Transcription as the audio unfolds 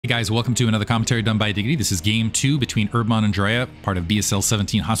guys, welcome to another commentary done by Diggity. This is game 2 between Herbmon and Jiraya, part of BSL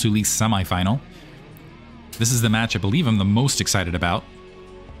 17 Hasuleague semifinal. This is the match I believe I'm the most excited about.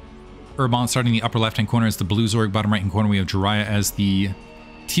 Herbmon starting the upper left-hand corner as the blue Zorg, bottom right-hand corner we have Jiraya as the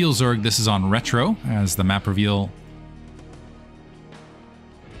teal Zorg. This is on retro, as the map reveal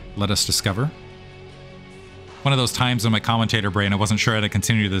let us discover. One of those times in my commentator brain I wasn't sure how to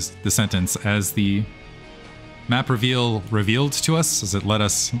continue the sentence, as the map reveal revealed to us, as it let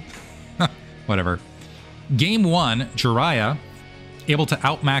us... whatever. Game 1, Jiraya able to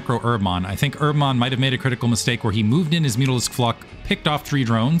out-macro Herbmon. I think Herbmon might have made a critical mistake where he moved in his Mutalisk Flock, picked off 3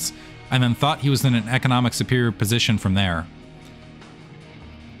 drones, and then thought he was in an economic superior position from there.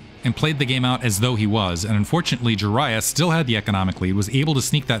 And played the game out as though he was. And unfortunately, Jiraya still had the economic lead, was able to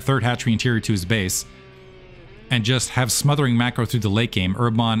sneak that 3rd hatchery interior to his base, and just have smothering macro through the late game.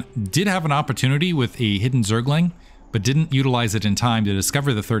 Herbmon did have an opportunity with a hidden Zergling, but didn't utilize it in time to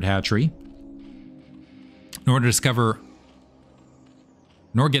discover the 3rd hatchery, nor to discover,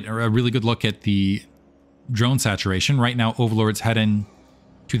 nor get a really good look at the drone saturation. Right now, Overlord's heading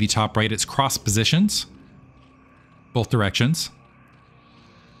to the top right. It's cross positions, both directions.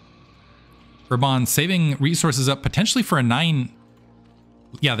 Herbmon saving resources up potentially for a 9.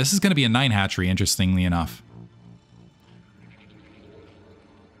 Yeah, this is going to be a 9 hatchery, interestingly enough.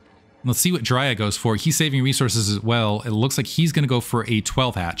 Let's see what Jiraya goes for. He's saving resources as well. It looks like he's going to go for a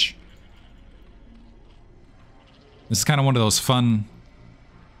 12 hatch. This is kind of one of those fun...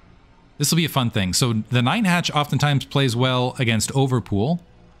 This will be a fun thing. So the 9 hatch oftentimes plays well against Overpool.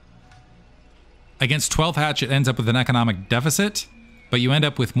 Against 12 hatch, it ends up with an economic deficit, but you end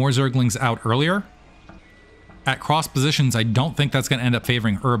up with more Zerglings out earlier. At cross positions, I don't think that's going to end up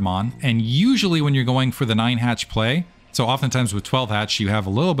favoring Herbmon. And usually when you're going for the 9 hatch play... So oftentimes with 12 hatch, you have a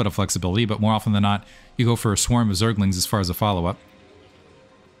little bit of flexibility, but more often than not, you go for a swarm of Zerglings as far as a follow-up.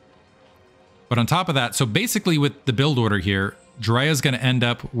 But on top of that, so basically with the build order here, Jiraya's going to end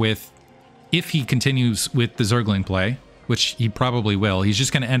up with, if he continues with the Zergling play, which he probably will, he's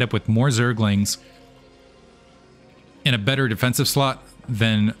just going to end up with more Zerglings in a better defensive slot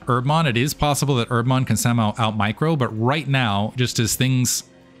than Herbmon. It is possible that Herbmon can somehow out-micro, but right now, just as things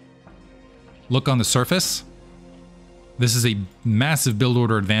look on the surface... This is a massive build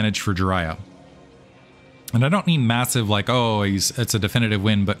order advantage for Jiraya. And I don't mean massive like, oh, it's a definitive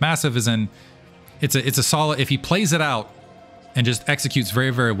win, but massive as in it's a solid, if he plays it out and just executes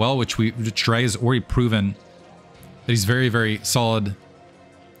very, very well, which Jiraya's already proven that he's very, very solid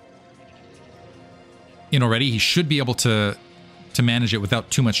in already, he should be able to manage it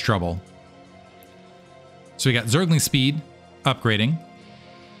without too much trouble. So we got Zergling speed upgrading,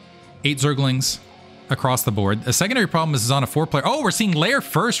 8 Zerglings across the board. A secondary problem is on a 4-player. Oh, we're seeing layer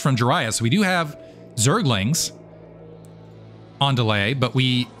first from Jiraya. So we do have Zerglings on delay, but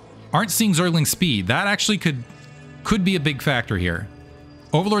we aren't seeing Zergling speed. That actually could be a big factor here.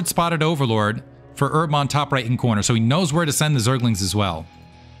 Overlord spotted Overlord for Herbmon top right-hand corner, so he knows where to send the Zerglings as well.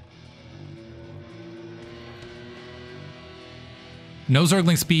 No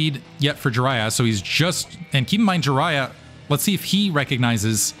Zergling speed yet for Jiraya, so he's just... And keep in mind, Jiraya, let's see if he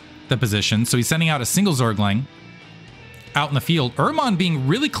recognizes the position. So he's sending out a single Zergling out in the field. Herbmon being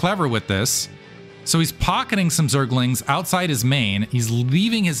really clever with this. So he's pocketing some Zerglings outside his main. He's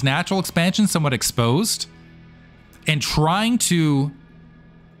leaving his natural expansion somewhat exposed and trying to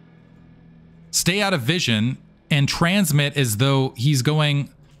stay out of vision and transmit as though he's going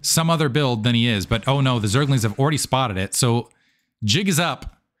some other build than he is. But oh no, the Zerglings have already spotted it. So jig is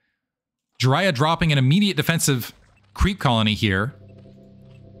up. Jiraya dropping an immediate defensive creep colony here.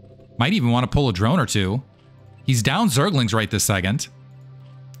 Might even want to pull a drone or 2. He's down Zerglings right this second.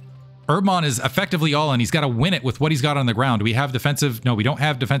 Herbmon is effectively all in. He's got to win it with what he's got on the ground. Do we have defensive? No, we don't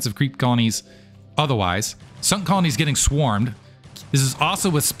have defensive creep colonies otherwise. Sunk colony's getting swarmed. This is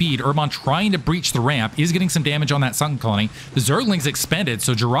also with speed. Herbmon trying to breach the ramp. Is getting some damage on that sunk colony. The Zergling's expended,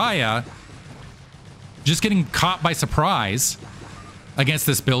 so Jiraya just getting caught by surprise against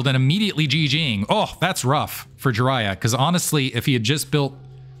this build and immediately GGing. Oh, that's rough for Jiraya, because honestly, if he had just built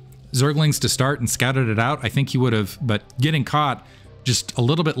Zerglings to start and scouted it out, I think he would have, but getting caught just a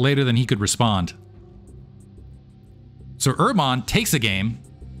little bit later than he could respond. So Herbmon takes a game.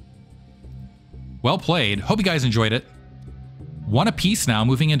 Well played. Hope you guys enjoyed it. 1 apiece now,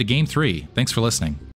 moving into game 3. Thanks for listening.